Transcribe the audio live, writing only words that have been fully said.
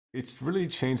It's really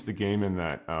changed the game in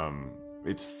that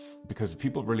because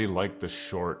people really like the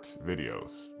short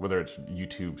videos, whether it's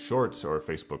YouTube Shorts or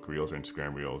Facebook Reels or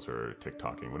Instagram Reels or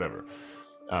TikToking, whatever.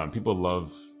 People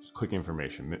love quick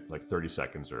information, like 30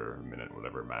 seconds or a minute,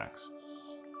 whatever max.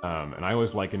 And I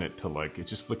always liken it to like it's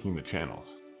just flicking the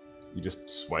channels. You just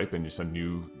swipe and just a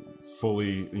new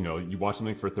fully, you watch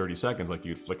something for 30 seconds, like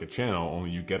you'd flick a channel,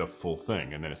 only you get a full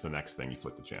thing, and then it's the next thing. You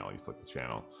flick the channel, you flick the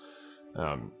channel.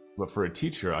 But for a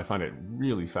teacher, I find it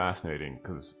really fascinating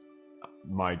because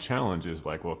my challenge is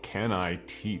like, well, can I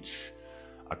teach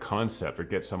a concept or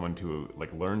get someone to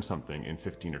like learn something in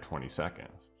 15 or 20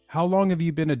 seconds? How long have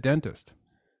you been a dentist?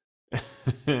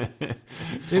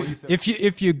 If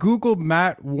If you Google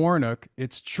Matt Warnock,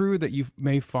 it's true that you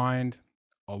may find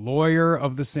a lawyer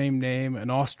of the same name, an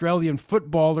Australian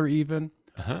footballer even,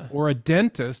 or a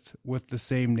dentist with the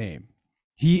same name.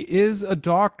 He is a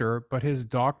doctor, but his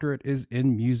doctorate is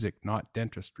in music, not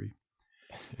dentistry.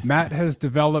 Matt has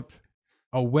developed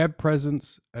a web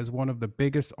presence as one of the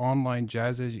biggest online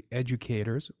jazz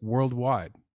educators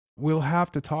worldwide. We'll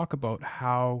have to talk about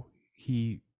how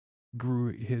he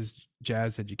grew his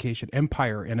jazz education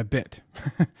empire in a bit.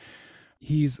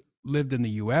 He's lived in the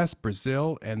US,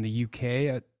 Brazil, and the UK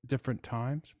at different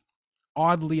times.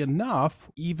 Oddly enough,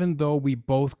 even though we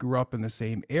both grew up in the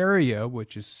same area,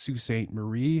 which is Sault Ste.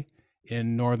 Marie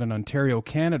in Northern Ontario,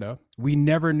 Canada, we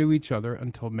never knew each other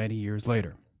until many years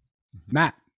later.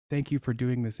 Matt, thank you for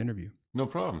doing this interview. No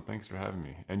problem. Thanks for having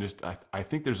me. And just, I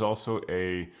think there's also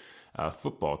a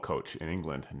football coach in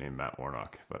England named Matt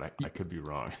Warnock, but I could be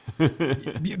wrong.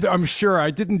 I'm sure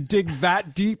I didn't dig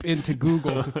that deep into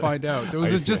Google to find out.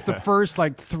 Those are just the first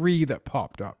like 3 that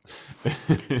popped up.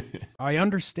 I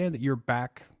understand that you're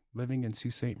back living in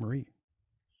Sault Ste. Marie.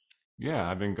 Yeah,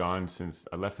 I've been gone since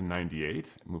I left in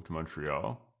 '98, moved to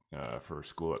Montreal for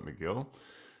school at McGill,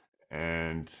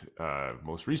 and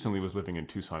most recently was living in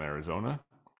Tucson, Arizona.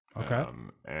 Okay.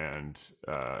 And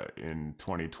in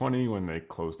 2020, when they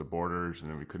closed the borders and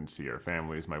then we couldn't see our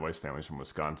families, my wife's family's from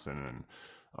Wisconsin, and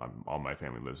all my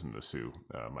family lives in the Sioux.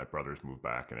 My brothers moved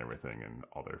back and everything, and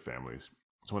all their families.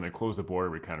 So when they closed the border,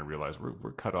 we kind of realized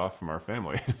we're cut off from our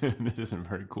family. This isn't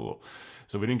very cool.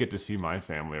 So we didn't get to see my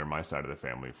family or my side of the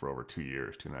family for over 2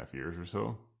 years, 2.5 years or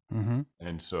so. Mm-hmm.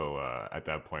 And so at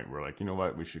that point, we're like, you know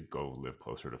what, we should go live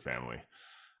closer to family.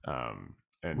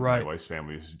 And my Right. wife's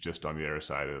family is just on the other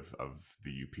side of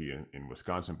the UP in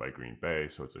Wisconsin by Green Bay,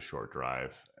 so it's a short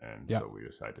drive. And Yeah. so we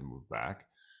decided to move back.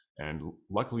 And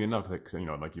luckily enough, like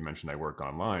like you mentioned, I work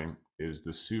online. Is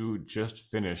the Sioux just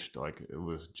finished? Like it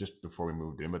was just before we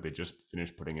moved in, but they just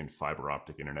finished putting in fiber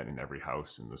optic internet in every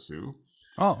house in the Sioux.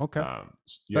 Oh, okay. Yeah,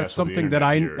 That's so the something that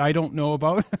internet here. I don't know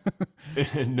about.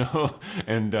 No,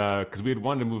 and because we had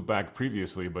wanted to move back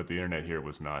previously, but the internet here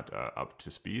was not up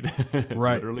to speed,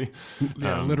 Right. literally. Yeah, And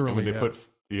when literally. they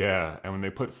Yeah. and when they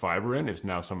put fiber in, it's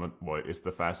now it's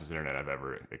the fastest internet I've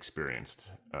ever experienced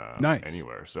Nice.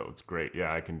 anywhere. So it's great.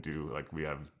 Yeah, I can do like we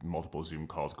have multiple Zoom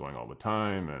calls going all the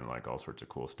time, and like all sorts of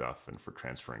cool stuff, and for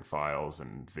transferring files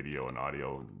and video and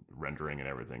audio rendering and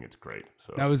everything, it's great.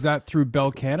 So. Now, is that through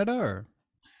Bell Canada or?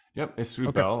 Yep, it's through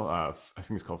Okay. Bell. I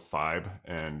think it's called Fibe,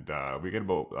 and we get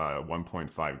about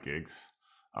 1.5 gigs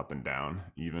up and down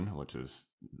even, which is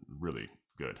really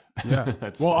good. Yeah.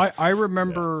 That's Well, I yeah.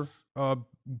 remember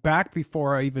back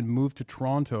before I even moved to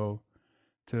Toronto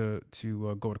to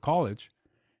go to college,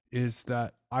 is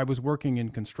that I was working in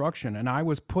construction and I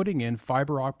was putting in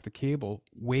fiber optic cable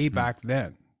way Hmm. back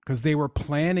then because they were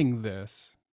planning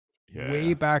this way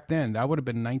Yeah. back then. That would have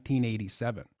been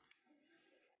 1987.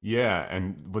 Yeah,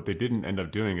 and what they didn't end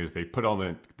up doing is they put all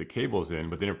the cables in,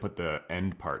 but they didn't put the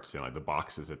end parts in, like the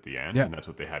boxes at the end, Yeah. and that's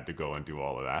what they had to go and do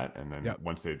all of that. And then Yeah.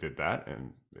 once they did that,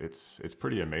 and it's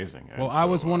pretty amazing. Well, And I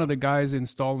was so one of the guys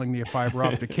installing the fiber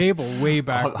optic cable way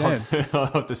back then. I'll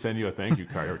have to send you a thank you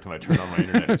card every time I turn on my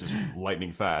internet. It's just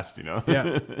lightning fast,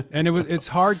 Yeah. And So, it's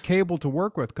hard cable to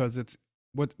work with because it's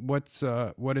what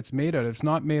it's made out of. It's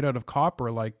not made out of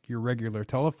copper like your regular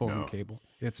telephone no, cable.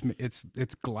 It's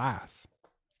glass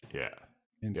yeah,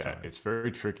 yeah, inside. it's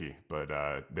very tricky, but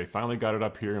they finally got it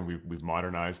up here, and we've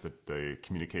modernized the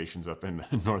communications up in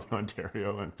Northern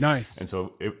Ontario, Nice. and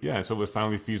so so it was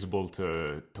finally feasible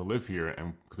to live here,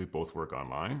 and 'cause we both work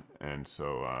online, and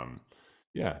so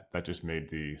yeah, that just made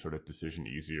the sort of decision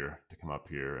easier to come up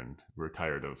here, and we're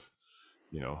tired of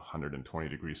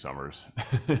 120-degree summers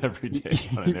every day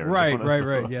down in Right, Arizona.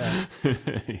 right. So Yeah.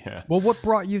 yeah. Well, what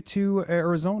brought you to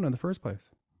Arizona in the first place?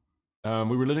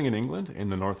 We were living in England, in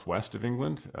the northwest of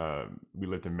England. We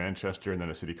lived in Manchester and then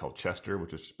a city called Chester,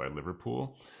 which is just by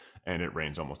Liverpool. And it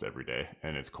rains almost every day,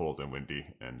 and it's cold and windy,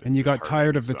 and And you there's got hardly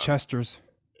tired any of the sun. Chesters.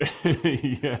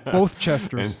 Yeah, Both and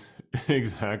Chesters.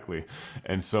 exactly.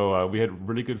 And so we had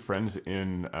really good friends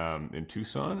in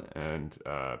Tucson, and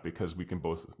because we can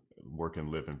both work and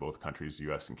live in both countries,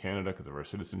 U.S. and Canada, because of our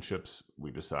citizenships,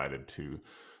 we decided to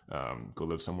go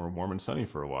live somewhere warm and sunny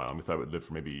for a while. And we thought we'd live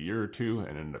for maybe a year or two,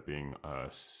 and ended up being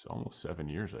almost 7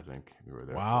 years. I think we were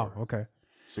there Wow. for Okay.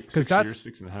 six Because 6 years,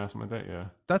 six and a half, something like that. Yeah,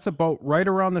 that's about right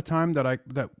around the time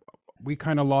that we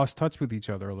kind of lost touch with each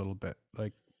other a little bit.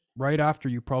 Like right after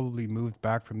you probably moved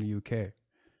back from the UK.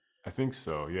 I think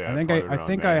so. I Yeah, think probably I around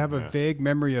think I then. have a Yeah, vague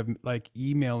memory of like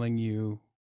emailing you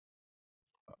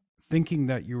thinking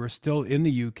that you were still in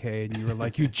the UK and you were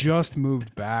like you just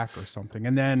moved back or something.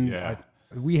 And then yeah.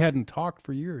 we hadn't talked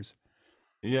for years.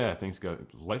 Yeah,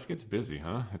 life gets busy,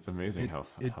 huh? It's amazing It how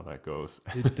it how that goes.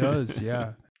 it does,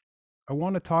 yeah. I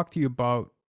want to talk to you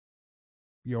about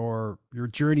your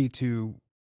journey to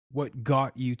what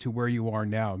got you to where you are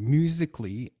now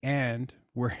musically and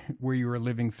where where you are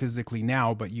living physically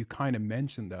now, but you kind of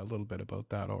mentioned that a little bit about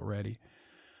that already.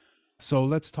 So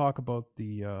let's talk about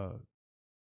the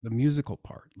musical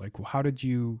part. Like how did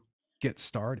you get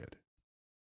started?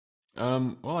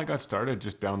 Well, I got started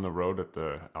just down the road at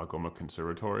the Algoma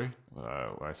Conservatory,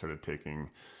 where I started taking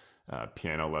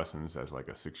piano lessons as like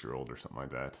a 6 year old or something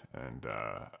like that. And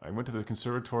I went to the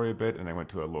conservatory a bit, and I went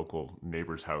to a local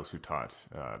neighbor's house who taught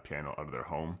piano out of their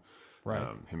home. Right.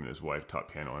 Him and his wife taught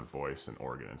piano and voice and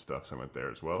organ and stuff, so I went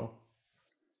there as well.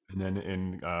 And then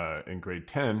in grade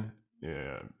 10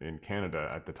 in Canada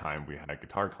at the time, we had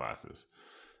guitar classes.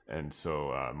 And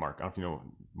so Mark, I don't know if you know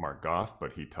Mark Goff,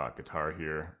 but he taught guitar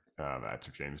here at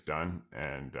Sir James Dunn,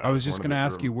 and I was was just one of going to the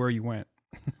ask early. you where you went.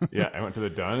 Yeah, I went to the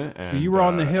Dunn, So you were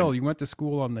on the hill. and You went to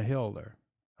school on the hill there.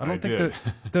 I I don't think did.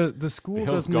 the The school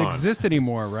hill's doesn't gone. exist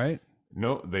anymore, right?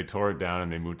 No, they tore it down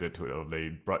and they moved it to. They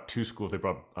brought two schools. They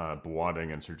brought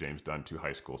Bawading and Sir James Dunn, two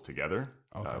high schools together,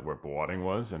 Okay. where Bawading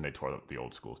was, and they tore the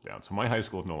old schools down. So my high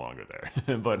school is no longer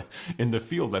there, but in the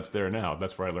field that's there now,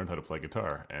 that's where I learned how to play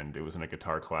guitar, and it was in a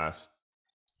guitar class.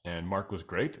 And Mark was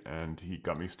great, and he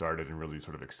got me started and really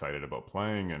sort of excited about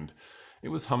playing. And it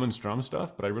was hum and strum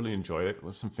stuff, but I really enjoyed it.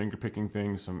 With some finger picking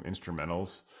things, some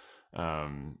instrumentals. I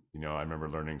remember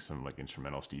learning some like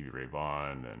instrumental Stevie Ray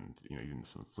Vaughan, and even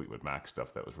some Fleetwood Mac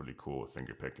stuff that was really cool with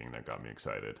finger picking that got me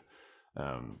excited.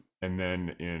 And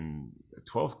then in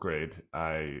 12th grade,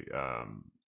 I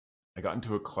got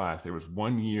into a class. There was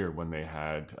 1 year when they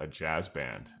had a jazz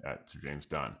band at Sir James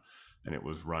Dunn, and it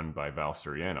was run by Val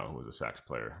Suriano, who was a sax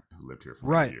player who lived here for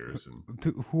many Right. years. And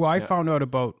Who I yeah, found out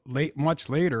about much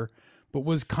later, but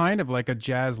was kind of like a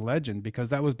jazz legend because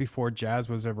that was before jazz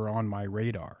was ever on my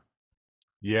radar.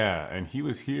 yeah, and he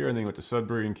was here, and then he went to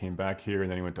Sudbury and came back here, and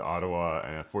then he went to Ottawa,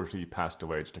 and unfortunately he passed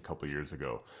away just a couple of years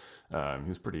ago. He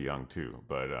was pretty young too,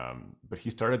 but he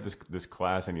started this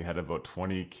class, and he had about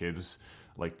 20 kids,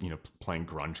 like playing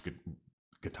grunge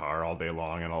guitar all day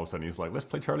long, and all of a sudden he's like, let's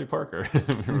play Charlie Parker.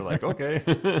 And we were like, okay.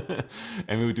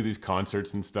 And we would do these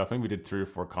concerts and stuff, and we did 3 or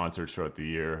 4 concerts throughout the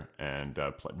year, and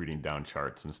reading down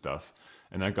charts and stuff,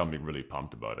 and that got me really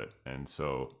pumped about it. And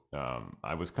so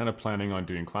I was kind of planning on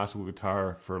doing classical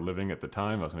guitar for a living at the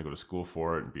time. I was going to go to school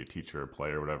for it and be a teacher or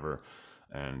player or whatever.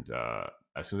 And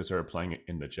as soon as I started playing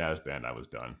in the jazz band, I was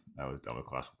done. I was done with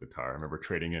classical guitar. I remember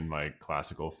trading in my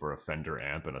classical for a Fender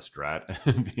amp and a Strat,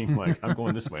 and being like, "I'm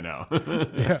going this way now."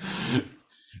 Yeah.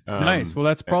 Nice. um, Well,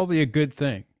 that's eh, probably a good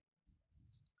thing.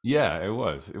 yeah, it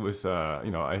was. It was.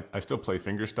 I still play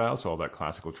fingerstyle, so all that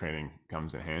classical training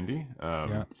comes in handy,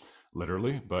 Yeah.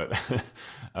 literally. But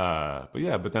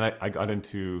yeah. But then I got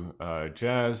into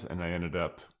jazz, and I ended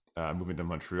up moving to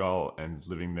Montreal and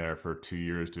living there for 2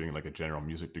 years, doing like a general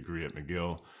music degree at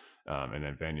McGill, and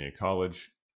then Vanier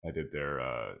College. I did their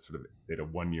did a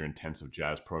 1 year intensive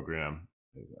jazz program,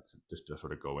 just to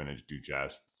sort of go in and do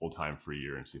jazz full time for a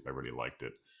year and see if I really liked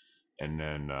it. And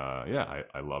then yeah,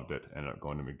 I loved it. Ended up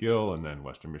going to McGill, and then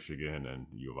Western Michigan and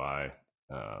U of I.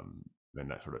 Then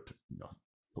that sort of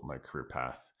put my career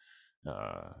path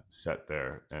set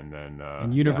there. And then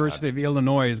And yeah, University of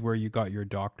Illinois is where you got your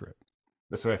doctorate.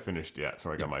 that's where I finished. Yeah, that's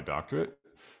where I Yeah. got my doctorate.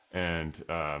 And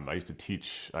I used to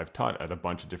teach. I've taught at a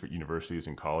bunch of different universities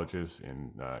and colleges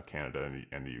in Canada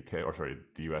and the UK, or sorry,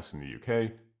 the US and the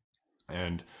UK.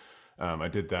 And I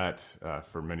did that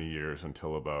for many years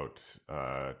until about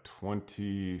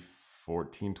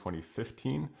 2014,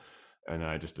 2015. And then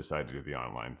I just decided to do the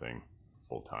online thing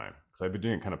full time. Because I've been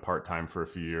doing it kind of part time for a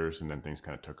few years, and then things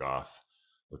kind of took off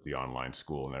with the online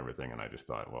school and everything. And I just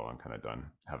thought, well, I'm kind of done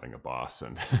having a boss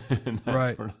and, and that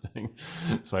Right. sort of thing.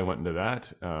 So I went into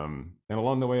that. And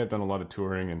along the way, I've done a lot of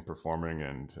touring and performing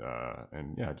and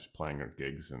yeah, just playing at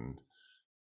gigs and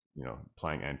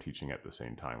playing and teaching at the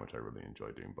same time, which I really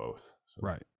enjoy doing both. So.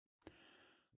 Right.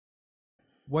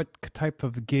 What type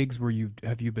of gigs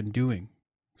have you been doing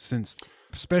since,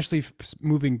 especially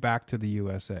moving back to the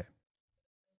USA?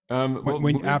 Well, When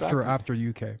moving back to after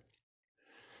UK.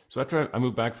 So after I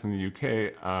moved back from the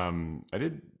UK, I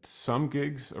did some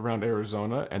gigs around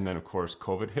Arizona, and then of course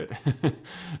COVID hit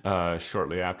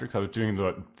shortly after because I was doing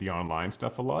the online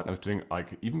stuff a lot. I was doing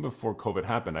like even before COVID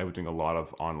happened, I was doing a lot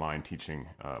of online teaching.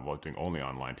 Doing only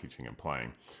online teaching and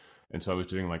playing, and so I was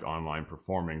doing like online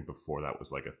performing before that was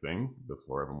like a thing.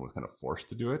 Before everyone was kind of forced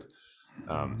to do it.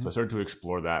 So I started to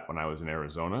explore that when I was in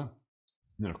Arizona.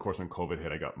 And then, of course, when COVID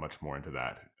hit, I got much more into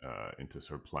that, into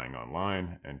sort of playing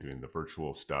online and doing the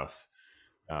virtual stuff.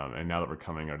 And now that we're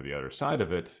coming out of the other side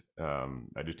of it,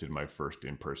 I just did my first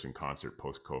in-person concert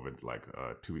post-COVID, like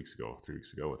 2 weeks ago, 3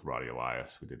 weeks ago, with Roddy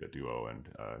Elias. We did a duo, and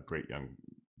a great young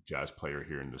jazz player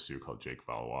here in the Sioux called Jake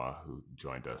Valois, who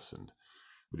joined us, and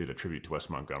we did a tribute to Wes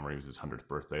Montgomery. It was his 100th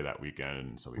birthday that weekend,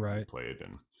 and so we Right. played,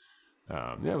 and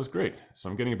yeah, it was great. So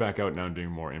I'm getting back out now and doing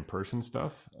more in-person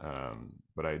stuff.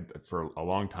 But for a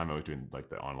long time, I was doing like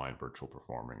the online virtual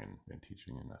performing and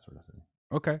teaching and that sort of thing.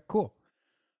 Okay, cool.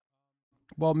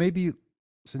 Well, maybe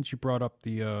since you brought up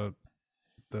the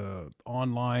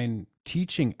online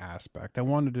teaching aspect, I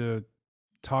wanted to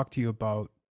talk to you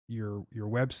about your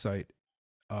website,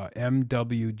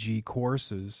 MWG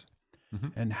Courses, Hmm.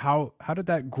 and how did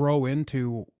that grow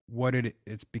into what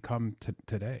it's become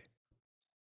today?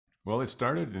 Well, it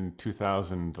started in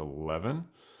 2011.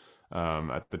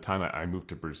 At the time, I moved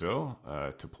to Brazil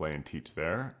to play and teach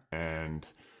there, and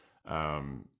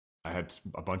um, I had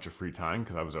a bunch of free time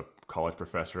because I was a college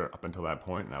professor up until that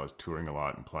point, and I was touring a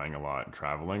lot and playing a lot and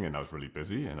traveling, and I was really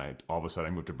busy. And I all of a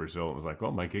sudden I moved to Brazil and was like,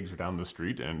 well, my gigs are down the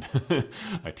street, and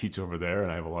I teach over there,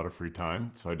 and I have a lot of free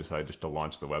time. So I decided just to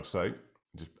launch the website.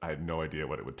 Just I had no idea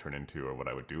what it would turn into or what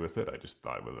I would do with it. I just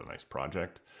thought it was a nice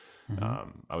project. Hmm.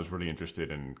 I was really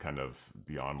interested in kind of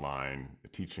the online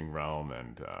teaching realm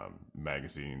and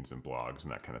magazines and blogs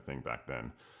and that kind of thing back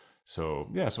then. So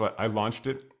yeah, so I launched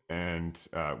it, and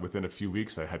within a few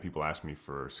weeks, I had people ask me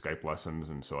for Skype lessons,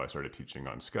 and so I started teaching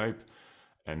on Skype.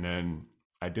 And then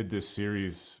I did this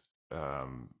series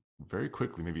very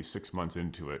quickly, maybe 6 months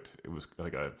into it. It was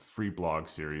like a free blog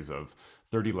series of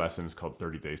 30 lessons called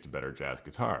 30 Days to Better Jazz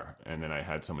Guitar. And then I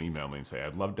had someone email me and say,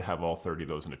 I'd love to have all 30 of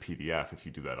those in a PDF. If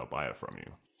you do that, I'll buy it from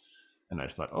you. And I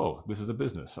just thought, oh, this is a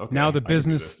business. Now Okay, the I can do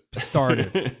business this.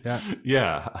 started. Yeah.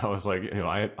 Yeah, I was like,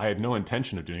 I had no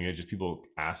intention of doing it. Just people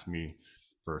asked me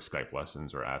for Skype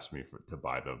lessons or asked me to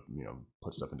buy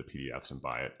put stuff into PDFs and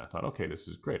buy it. I thought, okay, this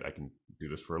is great. I can do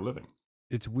this for a living.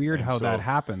 It's weird And how that so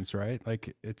happens, right?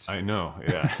 Like it's. I know,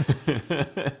 yeah.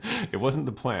 It wasn't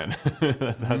the plan,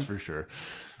 that's Mhm. for sure.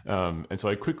 And so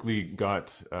I quickly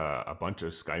got a bunch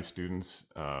of Skype students,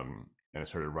 and I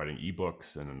started writing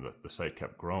ebooks, and then the site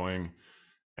kept growing.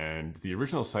 And the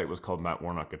original site was called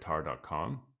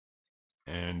mattwarnockguitar.com,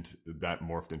 and that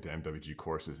morphed into MWG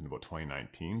courses in about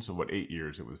 2019. So about 8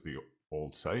 years, it was the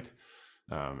old site.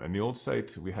 And the old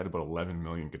site, we had about 11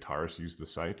 million guitarists use the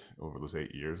site over those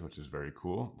 8 years, which is very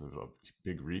cool. There's a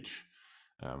big reach.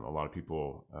 A lot of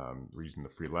people were using the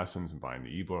free lessons and buying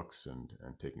the ebooks and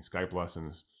taking Skype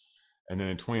lessons. And then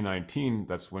in 2019,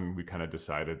 that's when we kind of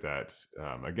decided that,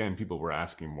 again, people were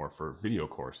asking more for video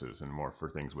courses and more for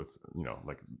things with,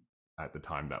 like at the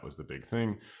time, that was the big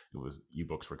thing. It was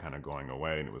ebooks were kind of going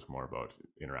away, and it was more about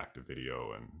interactive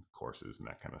video and courses and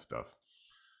that kind of stuff.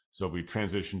 So we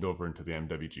transitioned over into the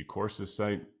MWG courses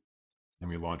site, and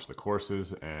we launched the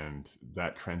courses, and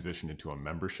that transitioned into a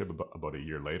membership about a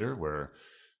year later, where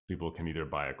people can either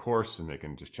buy a course and they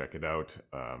can just check it out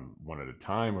one at a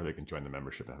time, or they can join the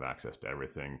membership and have access to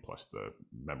everything, plus the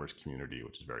members community,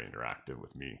 which is very interactive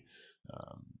with me,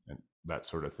 and that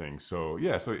sort of thing. So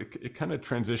yeah, so it kind of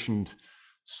transitioned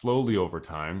slowly over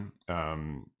time.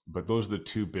 But those are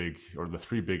the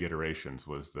three big iterations.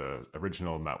 Was the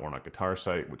original Matt Warnock guitar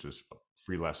site, which is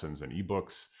free lessons and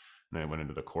ebooks. And then I went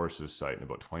into the courses site in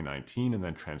about 2019, and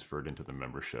then transferred into the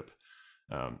membership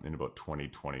in about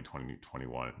 2020,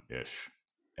 2021-ish.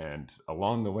 And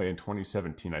along the way in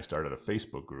 2017, I started a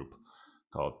Facebook group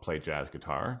called Play Jazz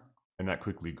Guitar. And that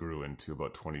quickly grew into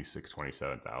about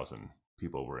 27,000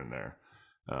 people were in there.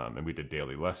 And we did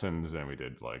daily lessons, and we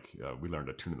did we learned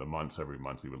a tune of the month. So every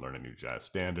month we would learn a new jazz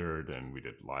standard, and we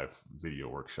did live video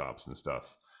workshops and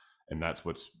stuff. And that's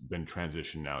what's been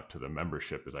transitioned now to the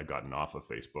membership, is I've gotten off of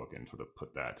Facebook and sort of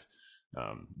put that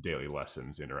daily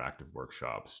lessons, interactive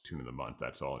workshops, tune of the month.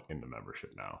 That's all in the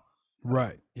membership now.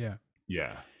 Right. Yeah.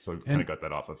 Yeah, so we kind And of got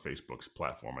that off of Facebook's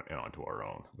platform and onto our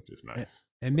own, which is nice.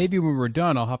 and So maybe when we're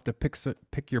done, I'll have to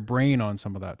pick your brain on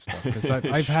some of that stuff, because sure,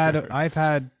 I've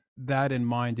had that in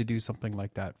mind to do something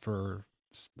like that for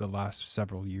the last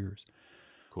several years.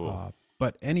 cool.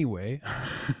 But anyway,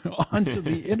 on to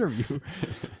the interview.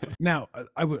 Now,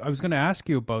 I was going to ask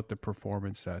you about the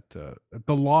performance at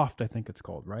the Loft, I think it's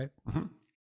called, right? Mhm.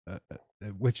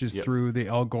 Which is Yep. through the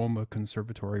Algoma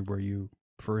Conservatory where you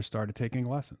first started taking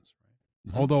lessons.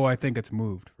 Mhm. Although I think it's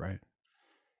moved, right?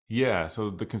 Yeah, so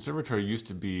the conservatory used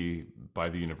to be by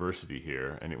the university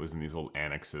here, and it was in these old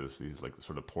annexes, these like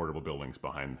sort of portable buildings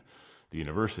behind the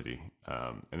university.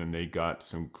 And then they got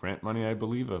some grant money, I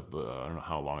believe, of I don't know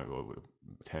how long ago,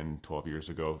 10, 12 years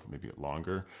ago, maybe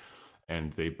longer.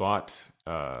 And they bought,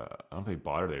 I don't know if they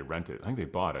bought it or they rented, I think they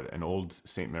bought it, an old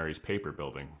St. Mary's paper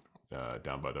building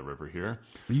down by the river here.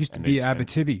 It used to And be and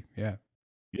Abitibi, yeah.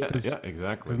 yeah, Because yeah,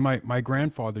 exactly. my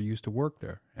grandfather used to work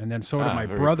there, and then so did Ah, my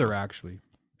very brother, cool. actually.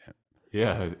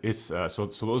 Yeah, it's so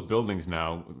those buildings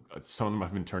now, some of them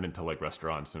have been turned into like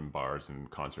restaurants and bars and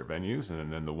concert venues,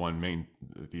 and then the one main,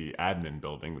 the admin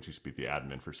building, which used to be the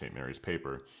admin for St. Mary's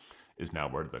Paper, is now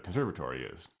where the conservatory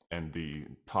is. And the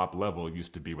top level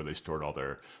used to be where they stored all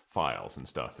their files and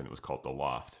stuff, and it was called the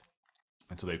loft.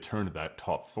 And so they turned that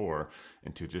top floor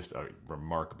into just a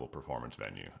remarkable performance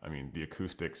venue. I mean, the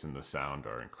acoustics and the sound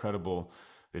are incredible.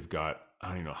 They've got, I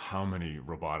don't even know how many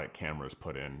robotic cameras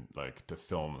put in, like to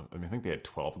film. I mean, I think they had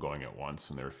 12 going at once,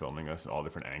 and they were filming us at all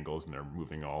different angles, and they're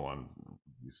moving all on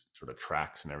these sort of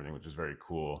tracks and everything, which is very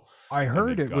cool. I And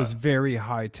heard they've it was got, very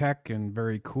high tech and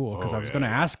very cool, because I oh, was yeah, going to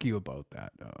yeah. ask you about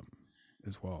that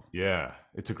as well. Yeah,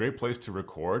 it's a great place to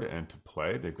record and to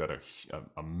play. They've got a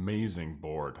amazing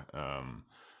board,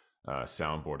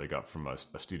 soundboard they got from a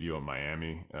studio in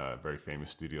Miami, a very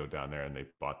famous studio down there, and they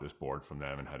bought this board from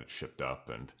them and had it shipped up.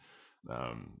 And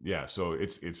yeah, so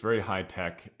it's very high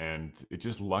tech, and it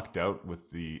just lucked out with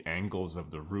the angles of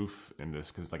the roof in this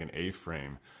because it's like an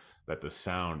A-frame. That the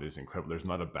sound is incredible. There's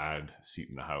not a bad seat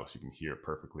in the house. You can hear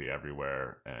perfectly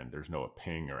everywhere, and there's no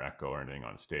ping or echo or anything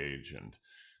on stage. And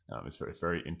it's very,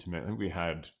 very intimate. I think we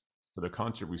had for the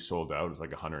concert we sold out. It was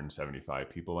like 175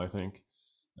 people, I think.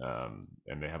 And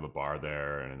they have a bar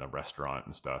there and a restaurant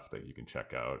and stuff that you can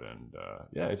check out. And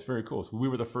yeah, it's very cool. So we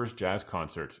were the first jazz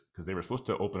concert because they were supposed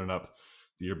to open it up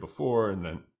the year before, and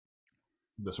then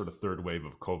the sort of third wave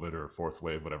of COVID or fourth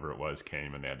wave, whatever it was,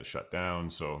 came and they had to shut down.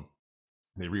 So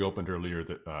they reopened earlier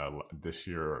this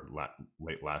year or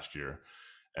late last year,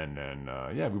 and then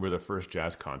yeah, we were the first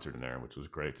jazz concert in there, which was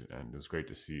great, and it was great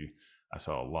to see. I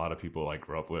saw a lot of people I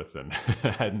grew up with and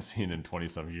hadn't seen in 20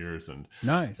 some years, and that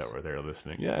Nice. were there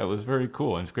listening. Yeah, it was very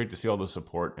cool, and it's great to see all the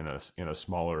support in a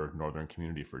smaller northern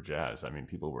community for jazz. I mean,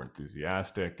 people were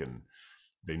enthusiastic and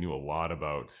they knew a lot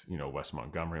about Wes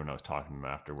Montgomery. When I was talking to them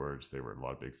afterwards, they were a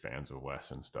lot of big fans of Wes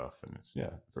and stuff, and it's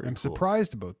yeah, very I'm cool.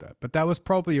 surprised about that, but that was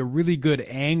probably a really good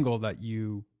angle that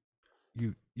you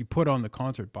put on the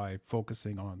concert by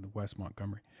focusing on the West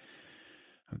Montgomery.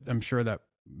 I'm sure that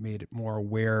made it more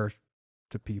aware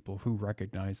to people who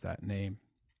recognize that name.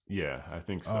 Yeah, I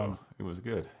think so. Um, It was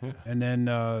good. Yeah. and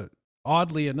then,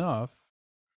 oddly enough,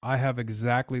 I have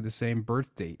exactly the same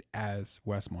birth date as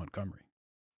Wes Montgomery.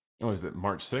 Oh, is it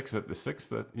March 6th at the 6th?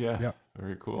 That yeah, Yep.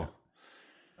 very Yeah. cool.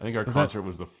 I think our So that, concert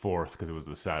was the 4th because it was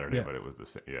the Saturday, yeah, but it was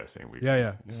the yeah, same yeah, weekend. yeah,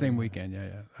 Yeah, same weekend. Yeah,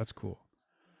 yeah, that's cool.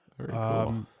 very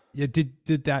cool. Yeah,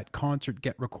 did that concert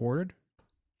get recorded?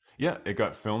 Yeah, it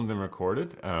got filmed and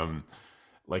recorded.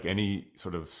 Like any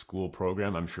sort of school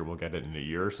program, I'm sure we'll get it in a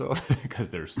year or so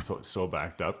because they're so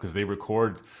backed up because they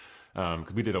record.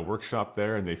 Because we did a workshop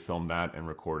there and they filmed that and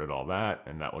recorded all that,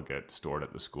 and that will get stored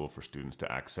at the school for students to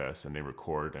access. And they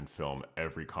record and film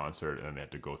every concert, and then they have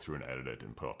to go through and edit it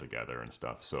and put it all together and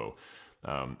stuff. So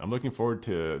I'm looking forward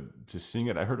to seeing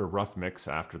it. I heard a rough mix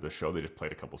after the show. They just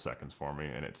played a couple seconds for me,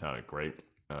 and it sounded great.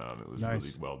 It was really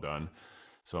Nice. well done.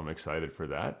 So I'm excited for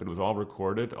that. But it was all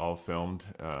recorded, all filmed,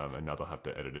 and now they'll have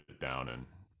to edit it down and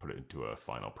put it into a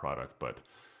final product. But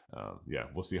yeah,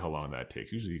 we'll see how long that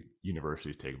takes. Usually,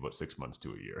 universities take about 6 months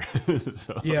to a year,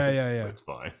 so Yeah, yeah, yeah. it's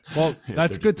fine. Well, Yeah, that's they're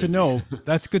just good to busy. know.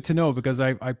 That's good to know because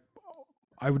I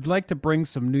would like to bring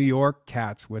some New York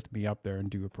cats with me up there and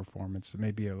do a performance.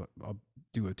 Maybe I'll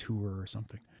do a tour or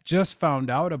something. Just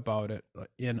found out about it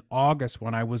in August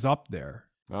when I was up there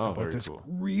Oh, about very this cool.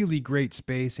 really great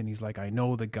space, and he's like, I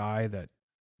know the guy that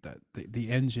the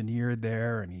engineer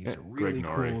there, and he's Yeah, a Greg really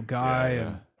Norrie. cool Yeah, guy.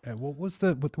 yeah. And what was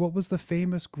the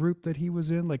famous group that he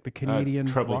was in? Like the Canadian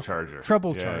Treble rock Charger.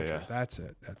 Treble Yeah, Charger. yeah, That's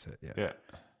it. That's it. Yeah. yeah.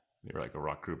 They were like a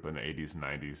rock group in the 80s and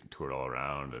 90s and toured all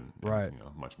around and Right.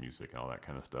 much music and all that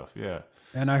kind of stuff. Yeah.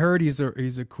 And I heard he's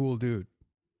a cool dude.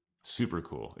 Super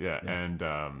cool. Yeah. Yeah. And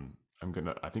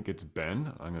I think it's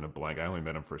Ben. I'm gonna blank. I only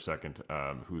met him for a second.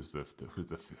 Who's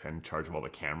in charge of all the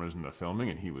cameras and the filming,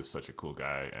 and he was such a cool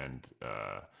guy, and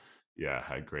yeah,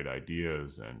 had great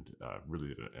ideas, and really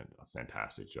did a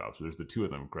fantastic job. So there's the two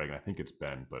of them, Greg, and I think it's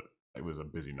Ben, but it was a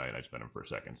busy night. I just met him for a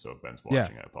second, so if Ben's Yeah.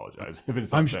 watching, I apologize if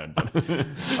it's I'm not Ben.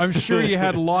 But I'm sure you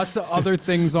had lots of other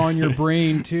things on your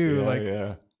brain too. yeah, Like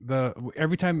yeah.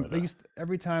 every time, But at least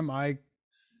every time I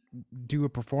do a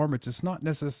performance, it's not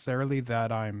necessarily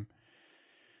that I'm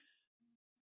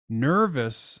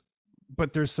nervous,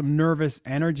 but there's some nervous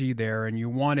energy there, and you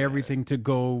want yeah, everything to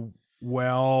go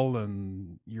well,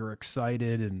 and you're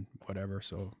excited and whatever.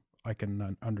 So I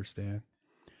can understand.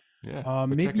 yeah. But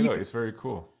check Maybe it you out; could, it's very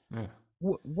cool. Yeah.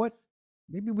 what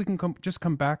maybe we can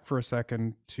come back for a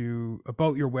second to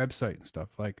about your website and stuff.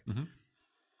 Like,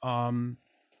 Hmm. um,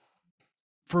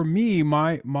 for me,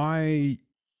 my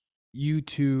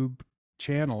YouTube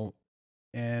channel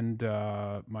and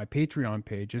my Patreon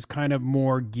page is kind of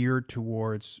more geared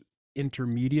towards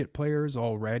intermediate players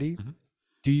already. Hmm.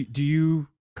 Do you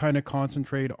kind of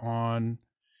concentrate on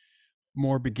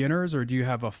more beginners, or do you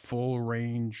have a full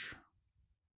range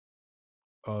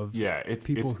of Yeah, it's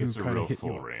people it's who it's a kind of real hit you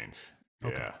full up? range.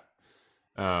 Okay.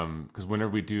 Yeah. Because whenever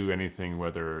we do anything,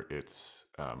 whether it's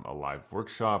a live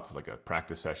workshop, like a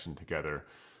practice session together,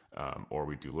 or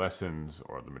we do lessons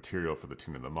or the material for the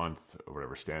tune of the month or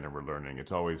whatever standard we're learning,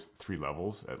 it's always 3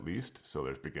 levels at least. So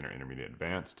there's beginner, intermediate,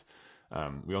 advanced.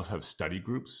 We also have study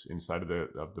groups inside of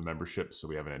the membership. So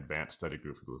we have an advanced study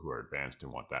group for people who are advanced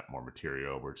and want that more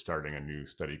material. We're starting a new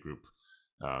study group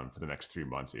for the next 3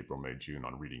 months, April, May, June,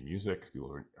 on reading music. People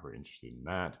who are interested in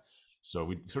that. So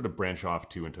we sort of branch off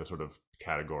into sort of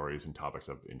categories and topics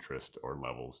of interest or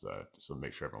levels that so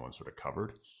make sure everyone's sort of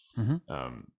covered. Mm-hmm.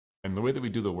 Um, and the way that we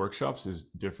do the workshops is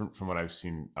different from what I've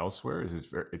seen elsewhere.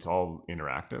 It's all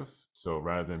interactive. So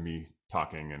rather than me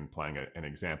talking and playing an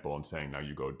example and saying now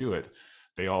you go do it,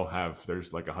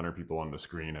 there's like 100 people on the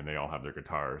screen and they all have their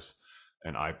guitars,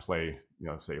 and I play,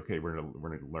 say okay, we're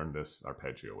gonna learn this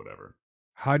arpeggio, whatever,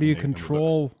 How do and you they and we look.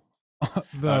 control Uh,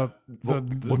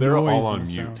 the they're all noise and the on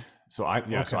sound? mute. So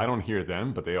Okay. I don't hear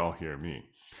them, but they all hear me.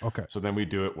 Okay. So then we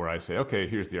do it where I say, okay,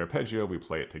 here's the arpeggio. We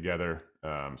play it together.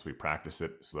 So we practice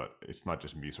it so that it's not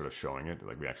just me sort of showing it.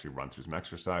 Like we actually run through some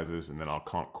exercises, and then I'll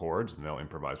count chords, and they'll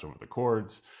improvise over the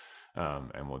chords,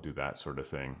 and we'll do that sort of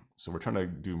thing. So we're trying to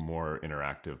do more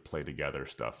interactive, play together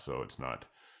stuff. So it's not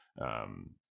um,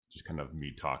 just kind of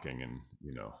me talking and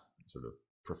sort of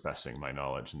professing my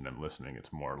knowledge and them listening.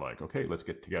 It's more like, okay, let's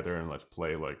get together and let's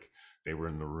play like they were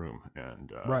in the room.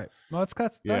 And Right. Well,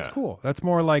 that's yeah, cool. That's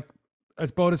more like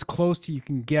it's about as close to you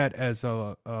can get as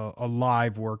a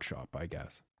live workshop, I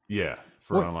guess. yeah,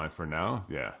 for What online for now,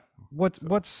 yeah. So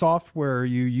what software are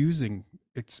you using?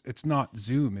 It's not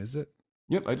Zoom, is it?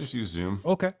 yep, I just use Zoom.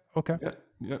 Okay. Okay. Yep,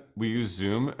 yep. We use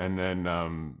Zoom, and then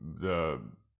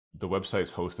the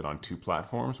website's hosted on 2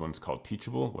 platforms. One's called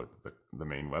Teachable, what the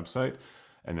main website,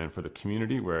 and then for the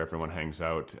community where everyone hangs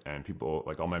out and people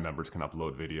like all my members can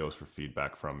upload videos for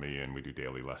feedback from me, and we do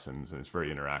daily lessons, and it's very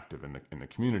interactive in the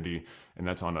community, and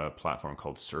that's on a platform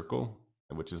called Circle,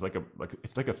 which is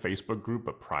it's like a Facebook group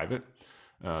but private.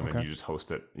 And Okay. you just host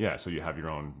it. Yeah, so you have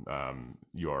your own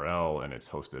URL, and it's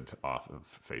hosted off of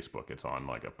Facebook. It's on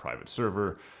like a private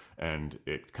server, and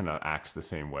it kind of acts the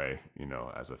same way,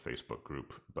 as a Facebook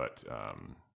group. But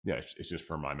yeah, it's just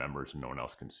for my members, and no one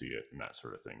else can see it, and that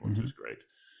sort of thing, which Hmm. is great.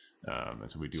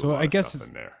 And so we do a So lot I of guess stuff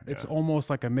in there. it's Yeah. almost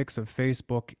like a mix of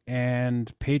Facebook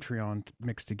and Patreon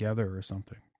mixed together or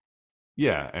something.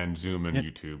 Yeah, and Zoom and Yeah.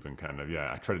 YouTube and kind of,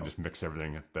 yeah, I try to just mix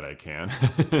everything that I can,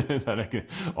 that I can,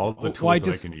 all the Well, tools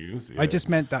that I can use. I Yeah. just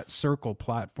meant that Circle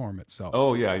platform itself.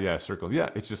 Oh yeah, yeah, Circle. Yeah,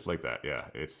 it's just like that. Yeah,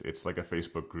 it's like a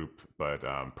Facebook group, but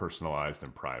personalized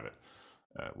and private,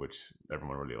 which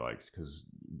everyone really likes. Because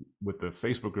with the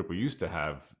Facebook group we used to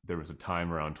have, there was a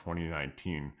time around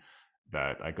 2019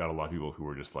 that I got a lot of people who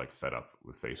were just like fed up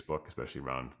with Facebook, especially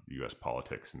around U.S.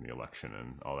 politics and the election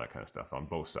and all that kind of stuff on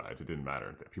both sides. It didn't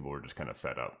matter. People were just kind of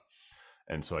fed up,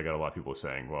 and so I got a lot of people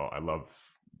saying, "Well, I love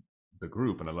the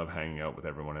group and I love hanging out with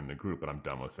everyone in the group, but I'm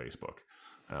done with Facebook."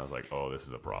 And I was like, "Oh, this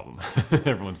is a problem.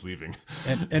 Everyone's leaving,"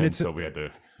 And and it's so we had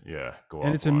to, yeah, go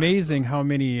and it's offline. So amazing how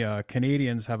many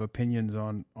Canadians have opinions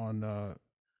on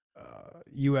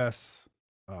U.S.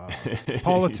 Uh, yeah,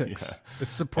 politics.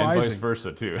 It's and vice surprising.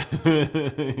 versa too.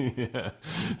 Yeah,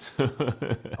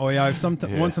 Oh yeah, I've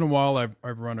yeah. once in a while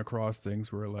I've run across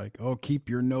things where like, oh, keep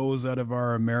your nose out of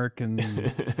our American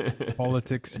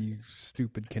politics, you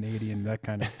stupid Canadian, that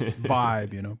kind of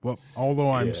vibe, you know. Well,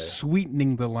 although I'm Yeah.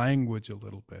 sweetening the language a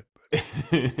little bit.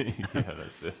 Yeah,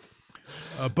 that's it.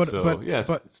 So yes,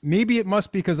 but maybe it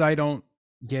must be because I don't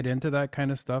get into that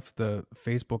kind of stuff. The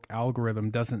Facebook algorithm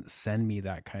doesn't send me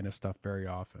that kind of stuff very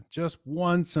often. Just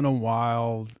once in a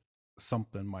while,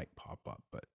 something might pop up,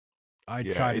 but I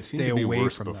yeah, try to it seemed stay to be away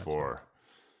worse from that stuff. before.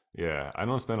 Yeah, I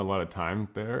don't spend a lot of time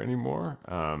there anymore.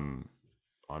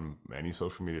 On any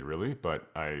social media really, but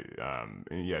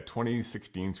yeah,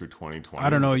 2016 through I 2020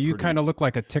 don't was know. a You pretty. kind of look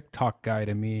like a TikTok guy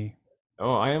to me.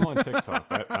 Oh, I am on TikTok.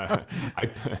 I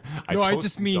I No, I post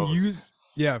just mean those. use.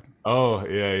 Yeah, Oh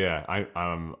yeah, yeah.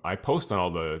 I post on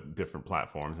all the different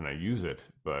platforms and I use it,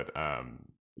 but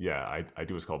yeah, I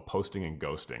do what's called posting and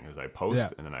ghosting. Is I yeah. post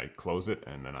and then I close it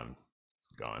and then I'm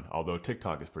gone. Although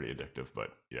TikTok is pretty addictive, but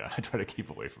yeah, I try to keep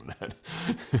away from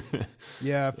that.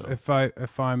 Yeah, So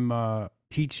if I'm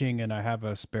teaching and I have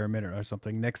a spare minute or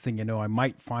something, next thing you know, I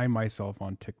might find myself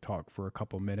on TikTok for a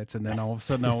couple minutes, and then all of a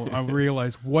sudden I'll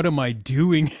realize, what am I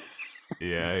doing?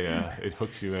 yeah, yeah, it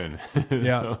hooks you in.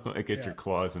 Yeah, So I get yeah. your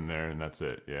claws in there and that's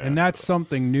it. And Yeah. that's So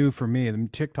something new for me. The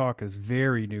TikTok is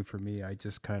very new for me. I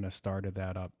just kind of started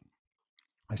that up.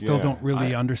 I still yeah, don't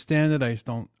really understand it.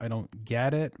 I don't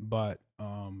get it, but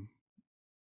I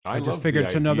I just love the figured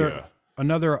it's idea.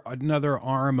 another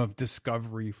arm of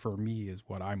discovery for me is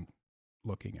what I'm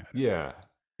looking at it. Yeah,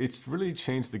 it's really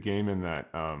changed the game in that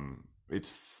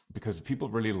because people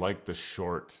really like the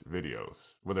short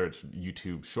videos, whether it's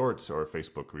YouTube Shorts or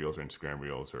Facebook Reels or Instagram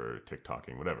Reels or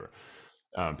TikToking, whatever.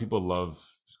 People love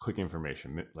quick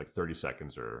information, like 30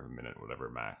 seconds or a minute, whatever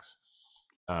max.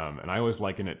 And I always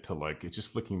liken it to like it's just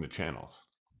flicking the channels.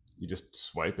 You just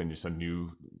swipe and just a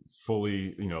new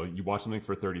fully, you watch something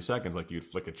for 30 seconds, like you'd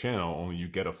flick a channel, only you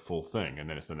get a full thing. And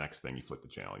then it's the next thing. You flick the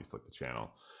channel, you flick the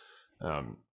channel.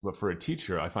 But for a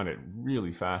teacher, I find it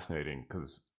really fascinating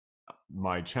because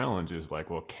my challenge is like,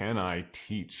 well, can I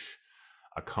teach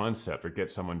a concept or get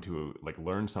someone to like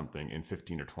learn something in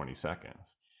 15 or 20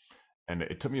 seconds? And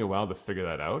it took me a while to figure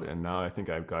that out. And now I think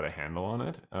I've got a handle on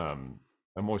it. I'm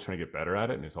always trying to get better at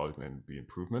it and it's always going to be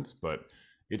improvements, but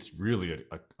it's really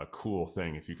a cool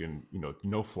thing if you can,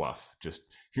 no fluff, just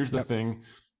here's the Yep. thing,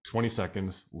 20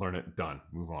 seconds, learn it, done,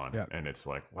 move on. Yep. And it's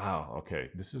like, wow, okay,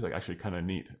 this is like actually kind of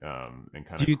neat and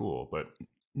kind Do of you cool. But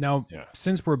Now, yeah,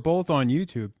 since we're both on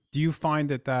YouTube, do you find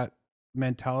that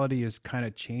mentality is kind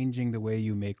of changing the way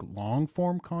you make long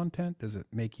form content? Does it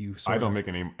make you I sort don't of,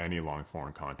 make any long form or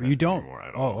you content don't? anymore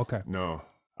at Oh, all. okay. No,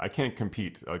 I can't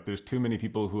compete. Like there's too many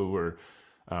people who were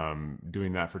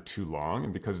doing that for too long,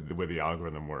 and because of the way the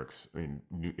algorithm works, I mean,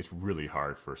 it's really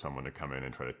hard for someone to come in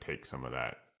and try to take some of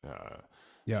that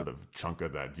Yeah. sort of chunk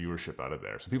of that viewership out of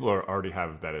there. So people already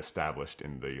have that established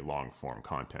in the long form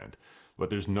content, but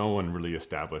there's no one really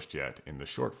established yet in the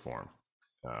short form,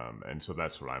 and so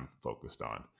that's what I'm focused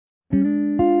on.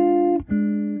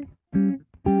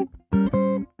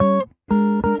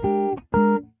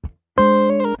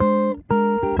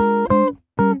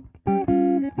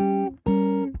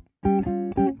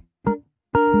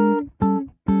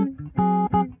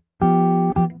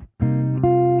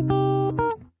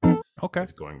 Okay.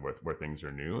 Is going where things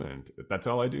are new, and that's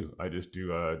all I do. I just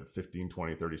do a 15,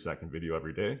 20, 30-second video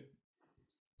every day,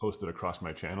 post it across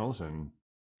my channels, and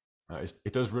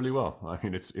it does really well. I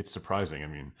mean, it's surprising. I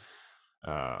mean,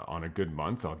 on a good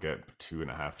month, I'll get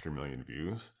 2.5, 3 million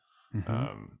views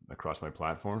Mm-hmm. across my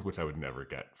platforms, which I would never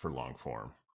get for long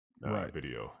form Right.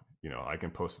 video. I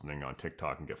can post something on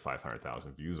TikTok and get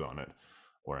 500,000 views on it,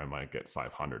 or I might get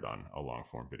 500 on a long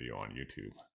form video on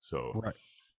YouTube. So Right.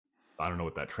 I don't know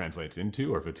what that translates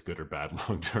into or if it's good or bad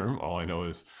long term. All I know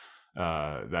is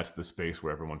that's the space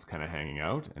where everyone's kind of hanging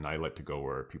out, and I like to go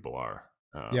where people are.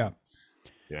 Yeah.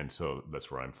 And so that's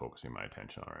where I'm focusing my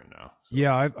attention on right now. So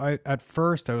Yeah. I at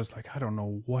first I was like, I don't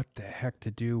know what the heck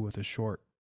to do with a short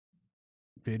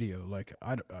video. Like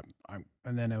I'm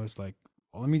and then I was like,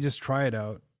 well, let me just try it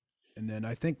out. And then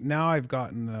I think now I've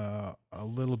gotten a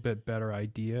little bit better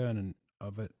idea and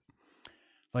of it.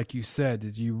 Like you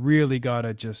said, you really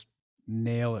gotta just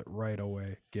nail it right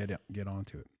away. Get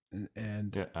onto it.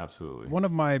 And yeah, absolutely. one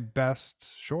of my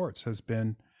best shorts has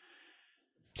been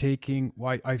taking.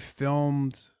 Why I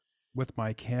filmed with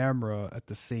my camera at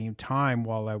the same time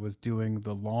while I was doing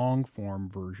the long form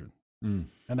version, Mm.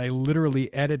 and I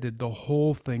literally edited the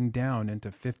whole thing down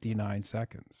into 59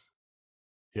 seconds,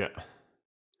 Yeah,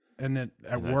 and then it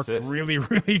and that's worked it. really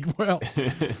really well.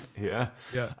 Yeah,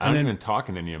 Yeah, I and don't then even talk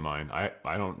in any of mine. I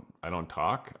don't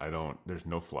talk. I don't. There's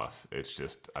no fluff. It's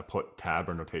just I put tab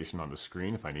or notation on the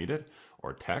screen if I need it,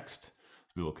 or text.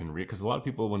 people can read, because a lot of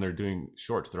people, when they're doing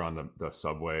shorts, they're on the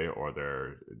subway, or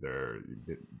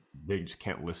they just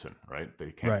can't listen, right?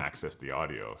 They can't Right. access the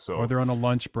audio. Or So they're on a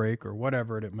lunch break or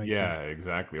whatever it might be. yeah,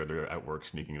 exactly. Or they're at work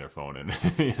sneaking their phone in,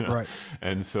 you know. Right.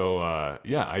 And so,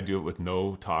 yeah, I do it with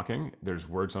no talking. There's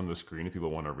words on the screen if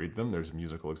people want to read them. There's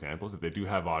musical examples. If they do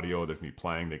have audio, there's me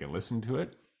playing. They can listen to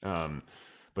it.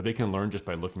 But they can learn just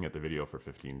by looking at the video for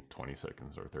 15, 20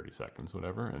 seconds or 30 seconds,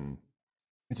 whatever. And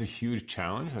it's a huge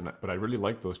challenge. But I really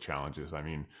like those challenges. I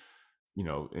mean, you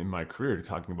know, in my career,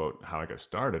 talking about how I got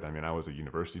started, I mean, I was a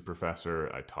university professor.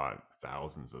 I taught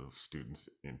thousands of students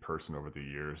in person over the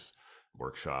years,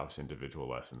 workshops, individual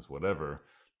lessons, whatever.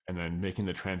 And then making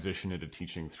the transition into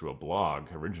teaching through a blog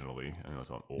originally, I know it's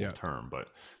an old Yeah. term, but,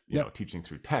 you know, Yep. teaching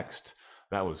through text,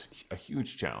 that was a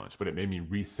huge challenge. But it made me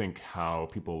rethink how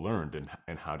people learned,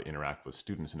 and how to interact with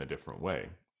students in a different way.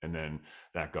 And then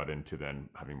that got into then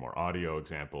having more audio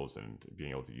examples and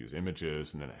being able to use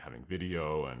images, and then having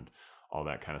video and all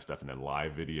that kind of stuff, and then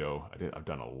live video. I've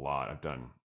done a lot.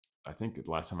 I think the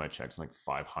last time I checked, like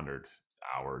 500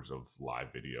 hours of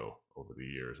live video over the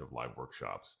years of live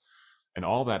workshops, and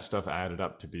all that stuff added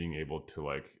up to being able to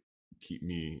like keep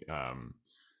me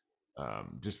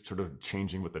just sort of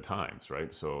changing with the times,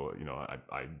 right? So, you know,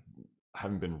 I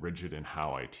haven't been rigid in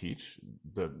how I teach.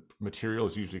 The material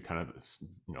is usually kind of,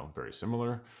 you know, very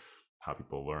similar. How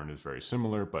people learn is very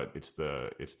similar, but it's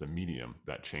the medium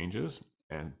that changes.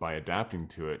 And by adapting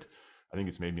to it, I think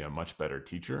it's made me a much better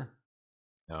teacher,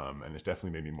 and it's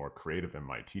definitely made me more creative in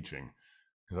my teaching.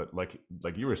 Because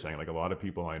like you were saying, like a lot of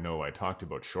people I know, I talked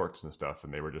about shorts and stuff,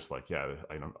 and they were just like, "Yeah,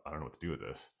 I don't know what to do with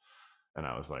this." And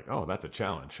I was like, "Oh, that's a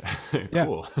challenge. Yeah.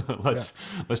 Cool. Yeah.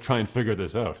 let's try and figure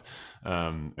this out."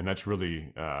 And that's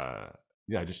really,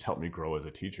 yeah, just helped me grow as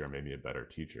a teacher, made me a better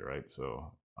teacher, right?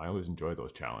 So I always enjoy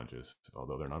those challenges,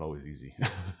 although they're not always easy.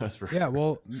 That's for Yeah, sure.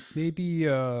 well, maybe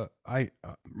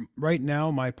right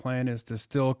now my plan is to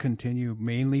still continue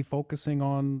mainly focusing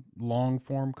on long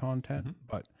form content, Hmm.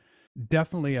 but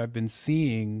definitely I've been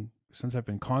seeing, since I've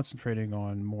been concentrating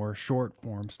on more short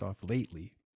form stuff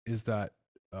lately, is that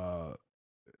uh,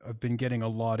 I've been getting a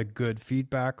lot of good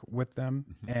feedback with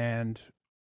them, Hmm. and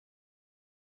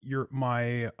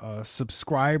my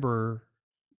subscriber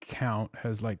count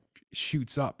has like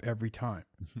shoots up every time.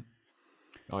 Hmm.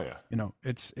 Oh yeah. You know,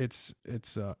 it's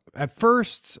at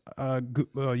first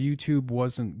YouTube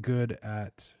wasn't good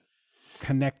at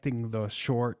connecting the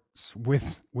shorts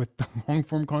with the long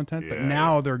form content, but Yeah, yeah.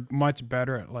 now they're much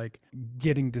better at like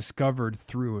getting discovered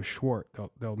through a short.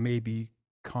 They'll maybe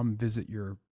come visit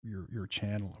your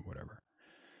channel or whatever.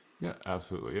 Yeah,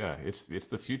 absolutely. Yeah, it's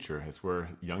the future. It's where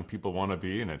young people want to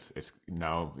be, and it's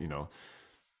now, you know,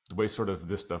 the way sort of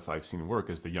this stuff I've seen work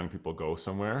is the young people go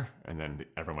somewhere, and then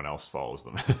everyone else follows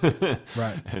them.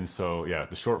 Right. And so, yeah,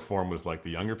 the short form was like the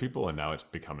younger people, and now it's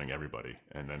becoming everybody.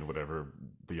 And then whatever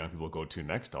the young people go to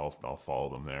next, I'll follow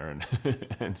them there and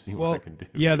and see what I Well, can do.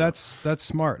 yeah, You know? that's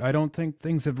smart. I don't think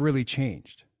things have really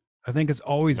changed. I think it's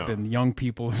always No. been young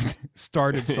people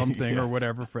started something or Yes.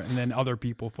 whatever, and then other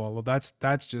people follow. That's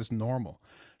just normal.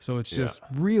 So it's Yeah. just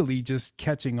really just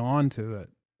catching on to it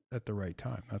at the right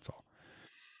time. That's all.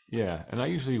 Yeah, and I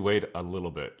usually wait a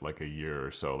little bit, like a year or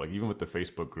so. Like even with the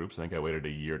Facebook groups, I think I waited a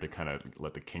year to kind of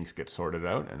let the kinks get sorted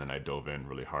out, and then I dove in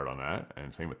really hard on that.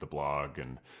 And same with the blog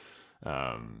and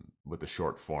with the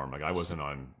short form. Like I S- wasn't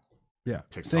on Yeah,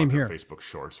 same TikTok or here. Facebook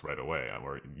Shorts right away,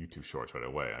 or YouTube Shorts right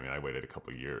away. I mean, I waited a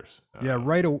couple of years, Yeah, but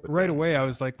right then away I yeah,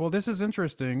 was like, well, this is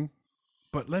interesting,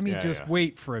 but let me just yeah,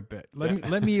 wait for a bit. yeah,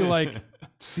 Let me yeah. like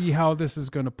see how this is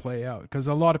going to play out, because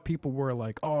a lot of people were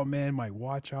like, "Oh man, my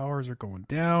watch hours are going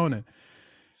down,"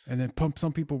 and then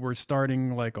some people were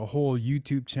starting like a whole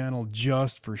YouTube channel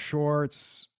just for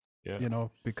shorts, Yeah. you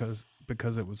know, because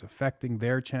it was affecting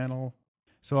their channel.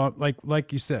 So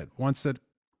like you said, once that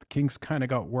the kinks kind of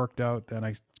got worked out, then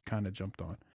I kind of jumped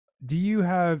on. Do you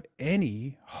have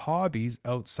any hobbies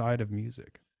outside of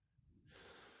music?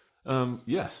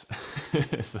 Yes.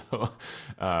 So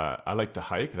I like to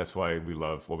hike. That's why we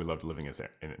loved living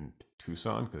in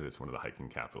Tucson, because it's one of the hiking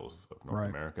capitals of North Right.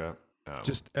 America. Um,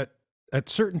 Just at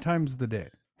certain times of the day.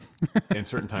 and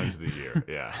certain times of the year,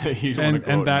 yeah, you don't want to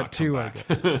go And out and that not come too, I back.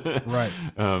 guess. Right.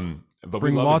 But we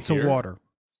Bring love it lots of here. water.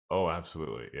 Oh,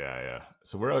 absolutely. Yeah, yeah.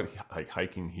 So we're out like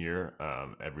hiking here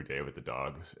every day with the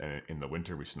dogs, and in the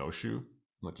winter we snowshoe,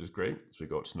 which is great. So we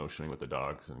go out snowshoeing with the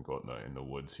dogs and go out in the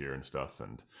woods here and stuff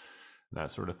and that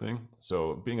sort of thing.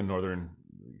 So being a northern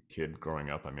kid growing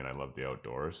up, I mean, I love the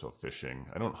outdoors. So fishing.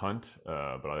 I don't hunt,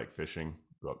 but I like fishing.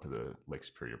 Go up to the Lake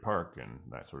Superior Park and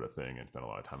that sort of thing, and spend a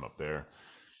lot of time up there.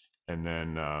 And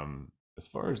then as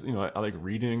far as I like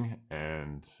reading,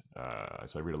 and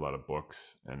so I read a lot of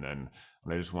books. And then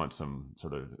when I just want some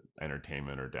sort of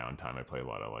entertainment or downtime, I play a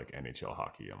lot of like NHL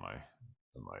hockey on my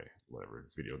whatever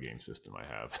video game system I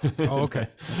have. Oh, and, okay.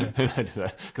 Okay. and I do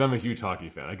that because I'm a huge hockey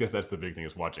fan. I guess that's the big thing,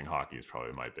 is watching hockey is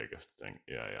probably my biggest thing.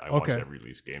 Yeah, I watch Okay. every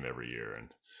Leafs game every year, and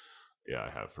yeah, I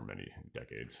have for many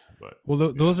decades. But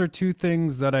Well, yeah, those are two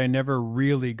things that I never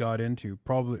really got into.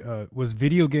 Probably was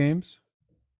video games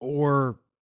or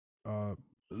uh,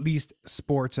 at least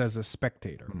sports as a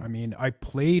spectator. Hmm. I mean, I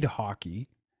played hockey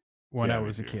when I Yeah,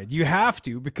 me was a too. kid. You Yeah, have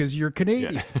to because you're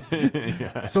yeah, Canadian.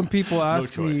 yeah. Some people No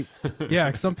ask me, choice.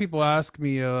 yeah, some people ask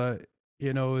me,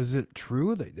 is it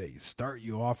true that they start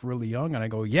you off really young? And I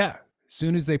go, yeah. As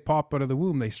soon as they pop out of the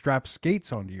womb, they strap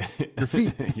skates onto your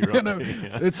feet. You're You know,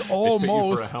 yeah. it's They fit you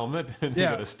for a almost, helmet, and they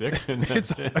got yeah, a stick, and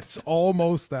that's it. it's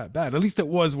almost that bad. At least it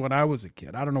was when I was a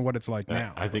kid. I don't know what it's like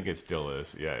now, I but think it still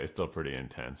is. Yeah, it's still pretty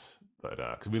intense. But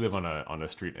because we live on a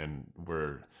street, and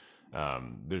we're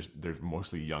there's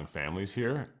mostly young families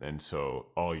here, and so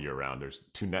all year round there's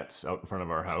two nets out in front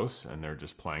of our house, and they're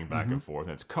just playing back hmm and forth.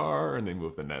 And it's car, and they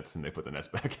move the nets, and they put the nets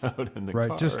back out in the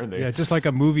right, car, just and they yeah, just like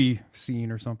a movie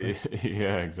scene or something.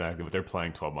 yeah, exactly. But they're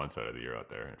playing 12 months out of the year out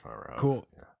there in front of our house. Cool.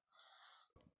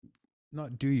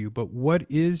 Not do you, but what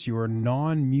is your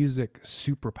non-music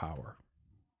superpower?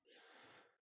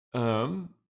 Yeah.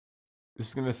 This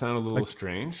is gonna sound a little Like,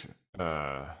 strange,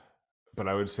 uh, but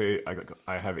I would say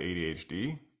I have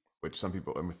ADHD, which some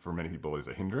people, I mean, for many people, is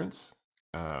a hindrance,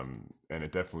 and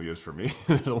it definitely is for me.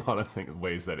 There's a lot of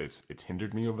ways that it's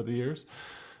hindered me over the years,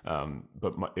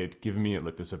 but it given me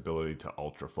like this ability to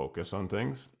ultra focus on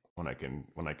things when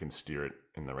I can steer it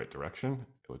in the right direction,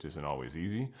 which isn't always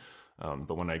easy.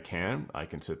 But when I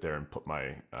can sit there and put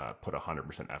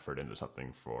 100% effort into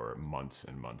something for months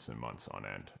and months and months on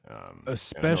end.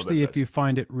 And I know that especially if that's you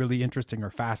find it really interesting or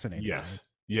fascinating, right? yes,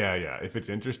 yeah, yeah. If it's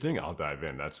interesting, I'll dive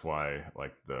in. That's why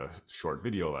like the short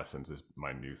video lessons is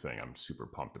my new thing. I'm super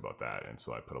pumped about that, and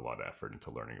so I put a lot of effort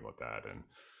into learning about that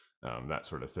and that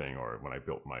sort of thing. Or when I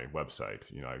built my website,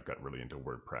 I got really into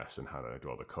WordPress and how to do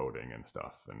all the coding and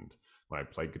stuff. And when I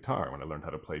played guitar, when I learned how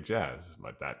to play jazz,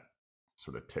 like that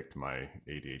sort of ticked my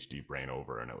ADHD brain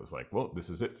over, and it was like, well, this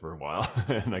is it for a while,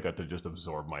 and I got to just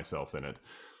absorb myself in it,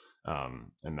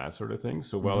 and that sort of thing.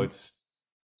 So, well, hmm it's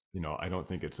I don't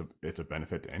think it's a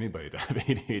benefit to anybody to have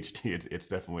ADHD. It's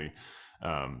definitely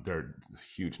there are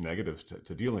huge negatives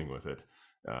to dealing with it.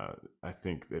 I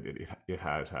think that it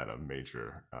has had a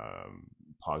major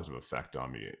positive effect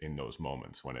on me in those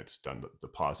moments when it's done the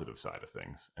positive side of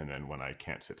things, and then when I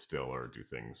can't sit still or do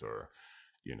things or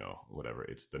whatever,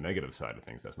 it's the negative side of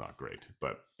things that's not great.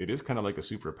 But it is kind of like a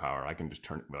superpower. I can just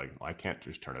I can't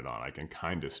just turn it on. I can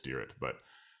kind of steer it, but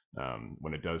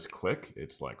when it does click,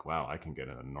 it's like, wow, I can get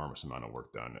an enormous amount of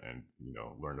work done and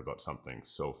learn about something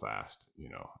so fast.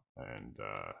 And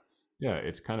yeah,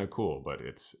 it's kind of cool, but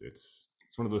it's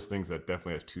one of those things that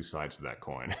definitely has two sides to that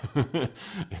coin.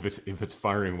 If it's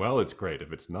firing well, it's great.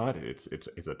 If it's not, it's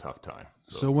a tough time.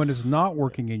 So So when it's not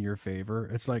working in your favor,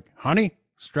 it's like, honey,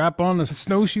 strap on the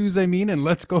snowshoes, I mean, and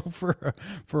let's go for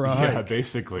a yeah, hike,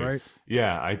 basically. right?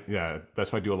 Yeah,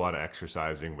 that's why I do a lot of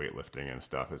exercising, weightlifting and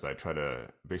stuff, is I try to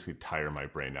basically tire my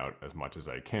brain out as much as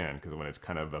I can, because when it's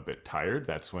kind of a bit tired,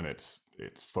 that's when it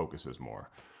focuses more.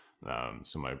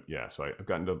 So I've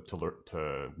gotten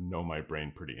to know my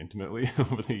brain pretty intimately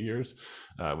over the years,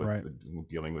 Right. with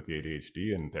dealing with the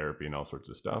ADHD and therapy and all sorts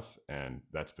of stuff, and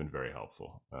that's been very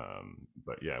helpful.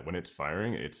 But yeah, when it's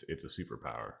firing, it's a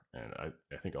superpower, and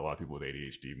I think a lot of people with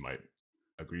ADHD might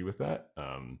agree with that.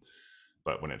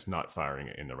 But when it's not firing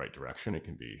in the right direction, it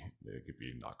could be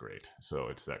not great. So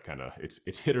it's that kind of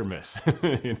it's hit or miss,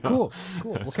 Cool.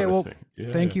 Cool. Okay. sort of Well, thing.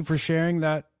 Yeah, thank yeah. you for sharing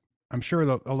that. I'm sure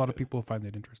that a lot of people find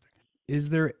it interesting. Is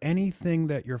there anything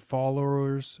that your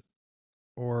followers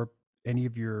or any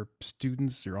of your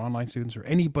students, your online students, or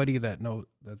anybody that's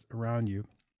around you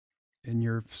in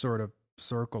your sort of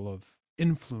circle of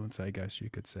influence, I guess you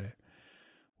could say,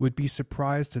 would be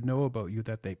surprised to know about you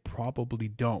that they probably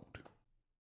don't?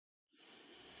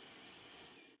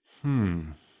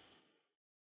 Hmm.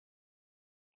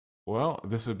 Well,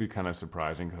 this would be kind of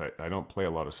surprising because I don't play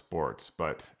a lot of sports,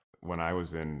 but when I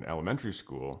was in elementary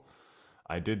school,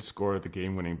 I did score the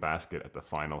game-winning basket at the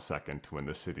final second to win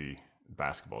the city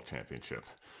basketball championship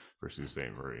for Sault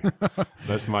Ste. Marie.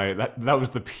 So that was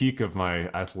the peak of my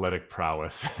athletic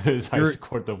prowess. Is I You're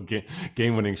scored the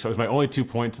game-winning shot. It was my only 2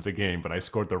 points of the game, but I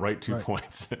scored the right two right.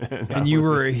 points, and And that you was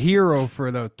were it. a hero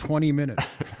for the 20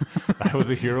 minutes. I was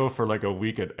a hero for like a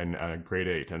week in grade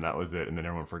 8, and that was it. And then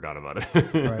everyone forgot about it.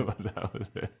 Right. But that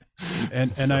was it.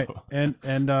 and and I So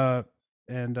and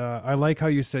And I like how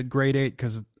you said grade 8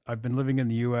 because I've been living in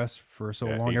the U.S. for so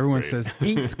Yeah, long. 8th Everyone grade. says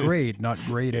 8th grade, not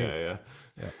grade 8. Yeah,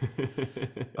 Yeah.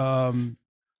 yeah.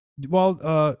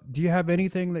 Well, do you have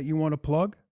anything that you want to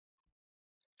plug?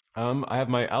 I have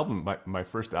my album. My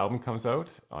first album comes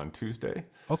out on Tuesday.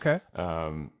 Okay.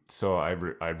 So I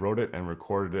wrote it and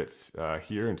recorded it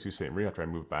here in Sault Ste. Marie after I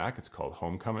moved back. It's called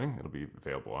Homecoming. It'll be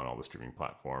available on all the streaming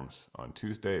platforms on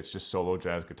Tuesday. It's just solo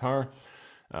jazz guitar,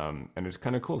 and it's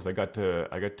kind of cool because I got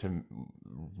to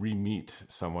re-meet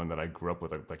someone that I grew up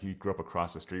with. Like he grew up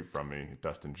across the street from me,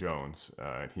 Dustin Jones,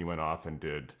 and he went off and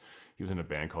did. He was in a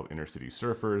band called Inner City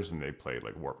Surfers, and they played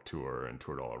like Warped Tour and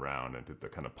toured all around and did the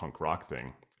kind of punk rock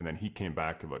thing. And then he came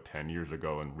back about 10 years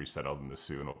ago and resettled in the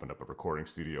Sioux and opened up a recording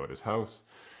studio at his house.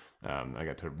 I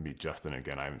got to meet Justin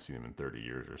again. I haven't seen him in 30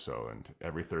 years or so. And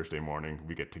every Thursday morning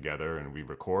we get together and we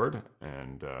record.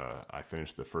 And I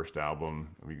finished the first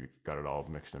album. We got it all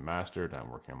mixed and mastered. I'm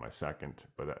working on my second.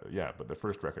 But the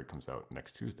first record comes out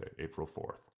next Tuesday, April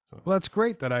 4th. So. Well, that's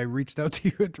great that I reached out to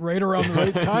you at right around the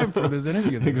right time for this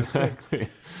interview. Exactly.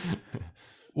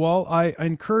 Well, I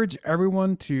encourage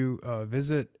everyone to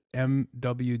visit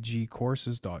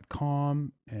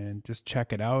mwgcourses.com and just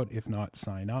check it out. If not,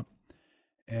 sign up.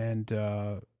 And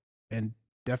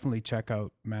definitely check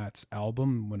out Matt's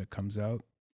album when it comes out.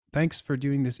 Thanks for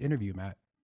doing this interview, Matt.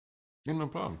 Yeah, no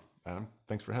problem, Adam.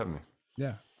 Thanks for having me.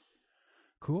 Yeah.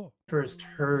 Cool. First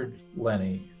heard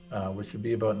Lenny, which would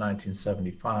be about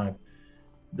 1975,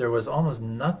 there was almost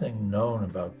nothing known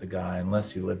about the guy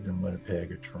unless you lived in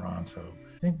Winnipeg or Toronto.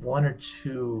 I think one or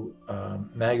two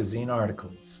magazine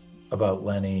articles about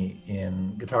Lenny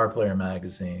in Guitar Player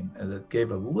magazine that gave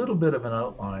a little bit of an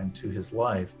outline to his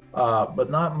life,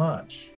 but not much.